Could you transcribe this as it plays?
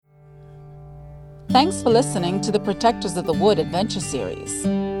Thanks for listening to the Protectors of the Wood Adventure Series.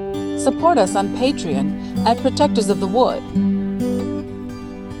 Support us on Patreon at Protectors of the Wood.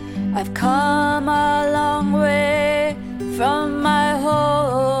 I've come a long way from my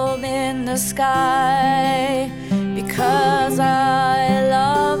home in the sky, because I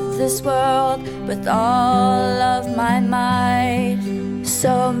love this world with all of my might.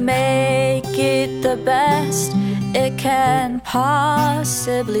 So make it the best it can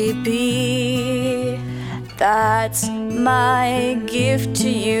possibly be. That's my gift to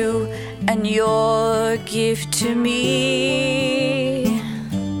you and your gift to me.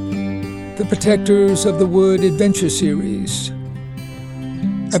 The Protectors of the Wood Adventure Series,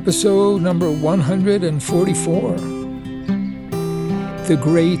 episode number 144, The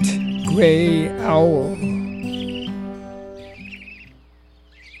Great Gray Owl.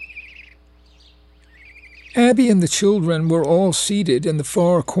 Abby and the children were all seated in the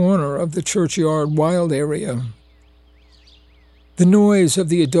far corner of the churchyard wild area. The noise of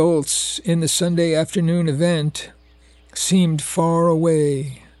the adults in the Sunday afternoon event seemed far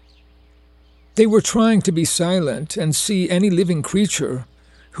away. They were trying to be silent and see any living creature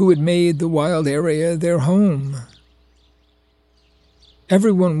who had made the wild area their home.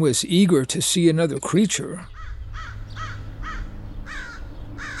 Everyone was eager to see another creature.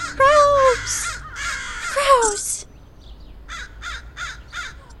 Crows! Crows!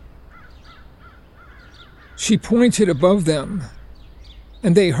 She pointed above them,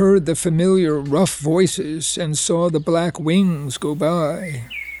 and they heard the familiar rough voices and saw the black wings go by.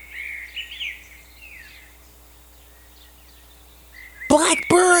 Black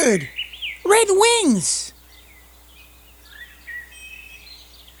bird! Red wings!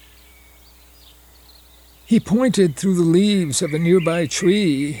 He pointed through the leaves of a nearby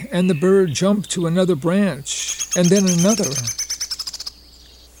tree, and the bird jumped to another branch, and then another.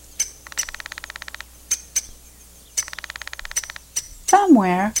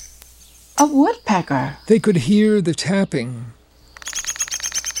 Somewhere, a woodpecker. They could hear the tapping.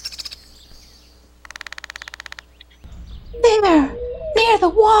 There! Near the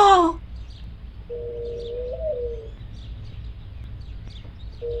wall!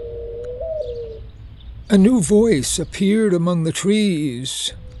 A new voice appeared among the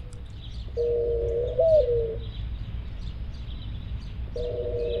trees.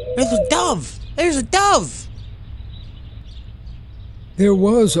 There's a dove! There's a dove! There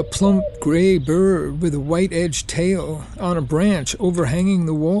was a plump gray bird with a white-edged tail on a branch overhanging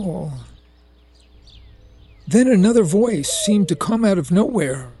the wall. Then another voice seemed to come out of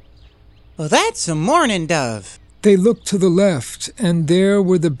nowhere. Well, that's a mourning dove. They looked to the left, and there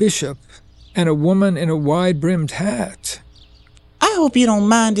were the bishop and a woman in a wide-brimmed hat. I hope you don't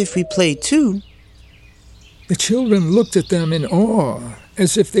mind if we play too. The children looked at them in awe,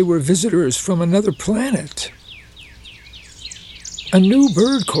 as if they were visitors from another planet. A new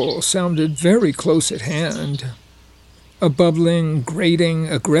bird call sounded very close at hand. A bubbling, grating,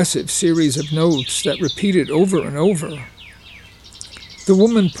 aggressive series of notes that repeated over and over. The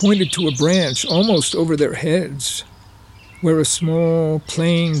woman pointed to a branch almost over their heads, where a small,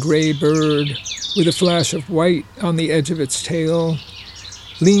 plain gray bird with a flash of white on the edge of its tail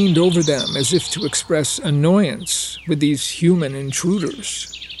leaned over them as if to express annoyance with these human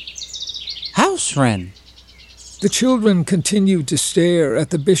intruders. House wren. The children continued to stare at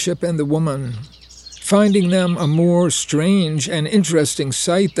the bishop and the woman, finding them a more strange and interesting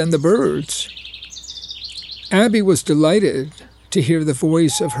sight than the birds. Abby was delighted to hear the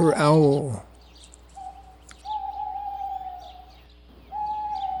voice of her owl.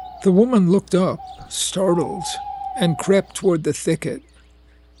 The woman looked up, startled, and crept toward the thicket,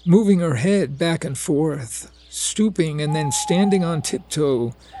 moving her head back and forth, stooping and then standing on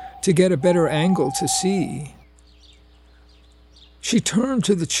tiptoe to get a better angle to see. She turned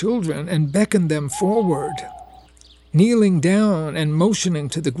to the children and beckoned them forward, kneeling down and motioning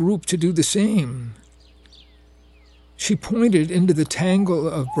to the group to do the same. She pointed into the tangle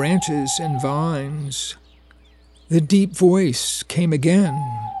of branches and vines. The deep voice came again.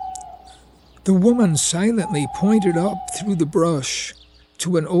 The woman silently pointed up through the brush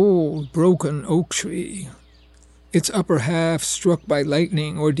to an old, broken oak tree, its upper half struck by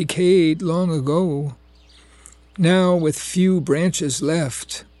lightning or decayed long ago, now with few branches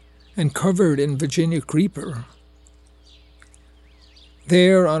left and covered in Virginia creeper.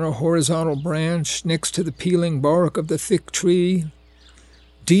 There, on a horizontal branch next to the peeling bark of the thick tree,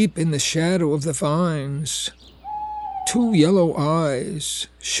 deep in the shadow of the vines, 2 yellow eyes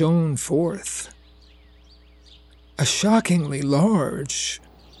shone forth. A shockingly large,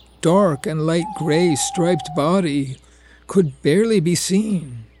 dark and light gray striped body could barely be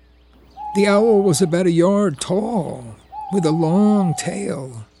seen. The owl was about a yard tall, with a long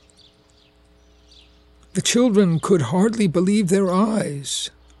tail. The children could hardly believe their eyes.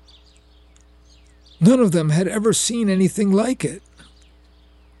 None of them had ever seen anything like it.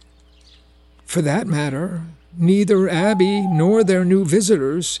 For that matter, neither Abby nor their new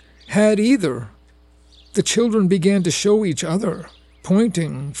visitors had either. The children began to show each other,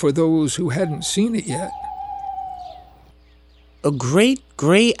 pointing for those who hadn't seen it yet. A great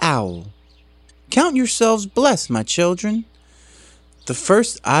gray owl. Count yourselves blessed, my children. The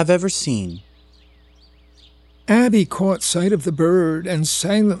first I've ever seen. Abby caught sight of the bird and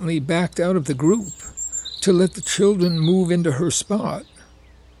silently backed out of the group to let the children move into her spot.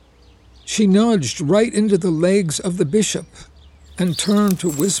 She nudged right into the legs of the bishop and turned to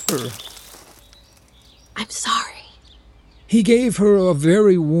whisper, I'm sorry. He gave her a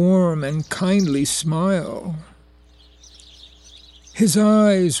very warm and kindly smile. His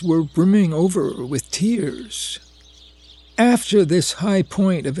eyes were brimming over with tears. After this high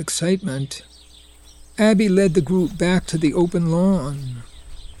point of excitement, Abby led the group back to the open lawn.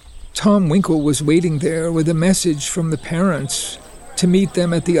 Tom Winkle was waiting there with a message from the parents to meet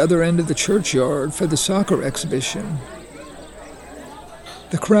them at the other end of the churchyard for the soccer exhibition.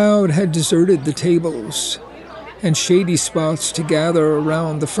 The crowd had deserted the tables and shady spots to gather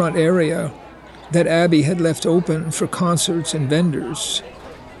around the front area that Abby had left open for concerts and vendors.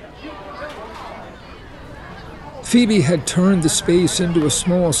 Phoebe had turned the space into a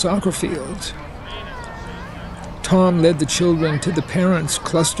small soccer field. Tom led the children to the parents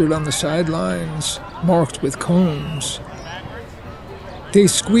clustered on the sidelines, marked with cones. They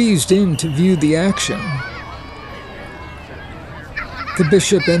squeezed in to view the action. The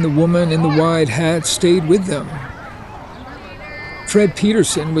bishop and the woman in the wide hat stayed with them. Fred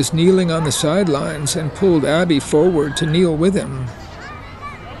Peterson was kneeling on the sidelines and pulled Abby forward to kneel with him.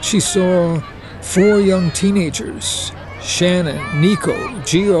 She saw 4 young teenagers, Shannon, Nico,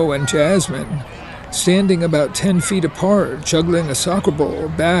 Gio, and Jasmine, standing about 10 feet apart, juggling a soccer ball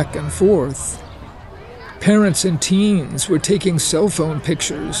back and forth. Parents and teens were taking cell phone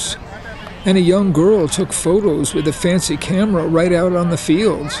pictures, and a young girl took photos with a fancy camera right out on the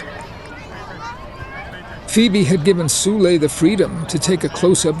field. Phoebe had given Sule the freedom to take a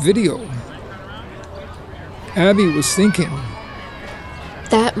close-up video. Abby was thinking,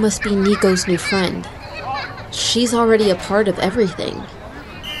 that must be Nico's new friend. She's already a part of everything.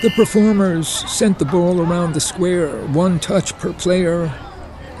 The performers sent the ball around the square, 1 touch per player,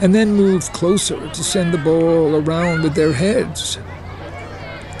 and then moved closer to send the ball around with their heads.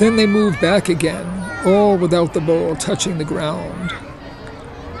 Then they moved back again, all without the ball touching the ground.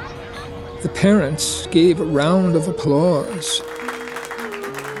 The parents gave a round of applause.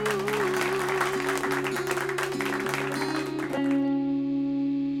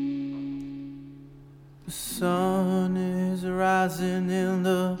 The sun is rising in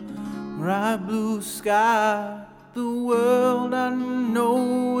the bright blue sky. The world I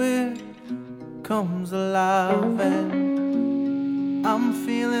know it comes alive, and I'm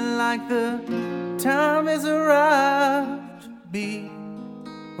feeling like the time has arrived to be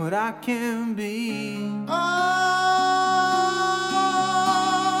what I can be. Oh,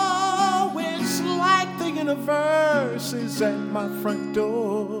 it's like the universe is at my front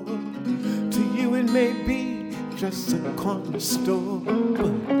door. To you it may be just a corner store,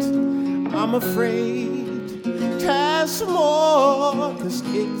 but I'm afraid to ask more, 'cause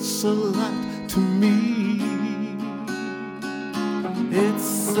it's a lot to me.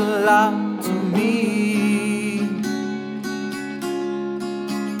 It's a lot to me.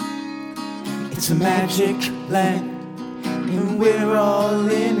 It's a magic land, and we're all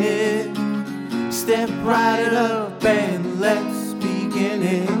in it. Step right up and let's begin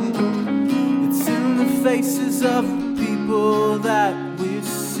it. It's in the faces of the people that we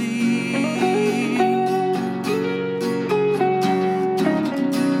see.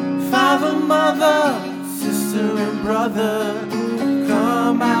 Father, mother, sister, and brother,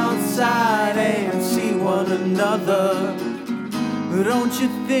 come outside and see one another. Don't you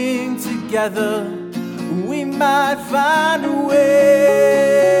think together we might find a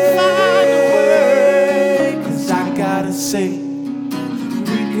way? 'Cause I gotta say,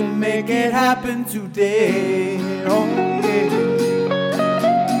 we can make it happen today. Oh yeah.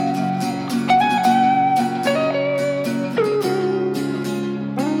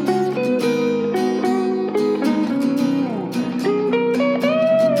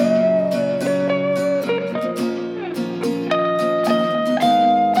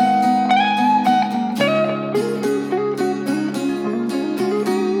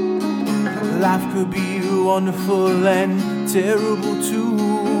 Life could be wonderful and terrible too.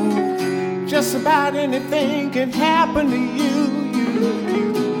 just about anything can happen to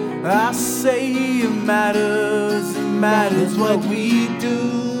you. I say it matters what we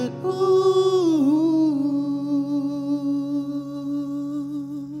do.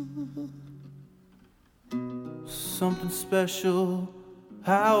 Something special,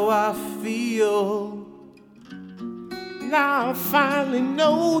 how I feel. Now I finally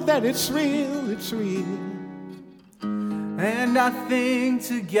know that it's real, it's real. And I think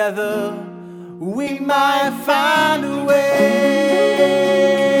together we might find a way.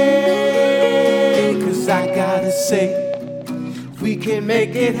 'Cause I gotta say, we can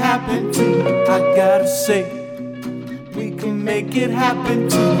make it happen too. I gotta say, we can make it happen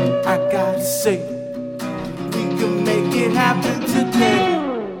too. I gotta say, we can make it happen today.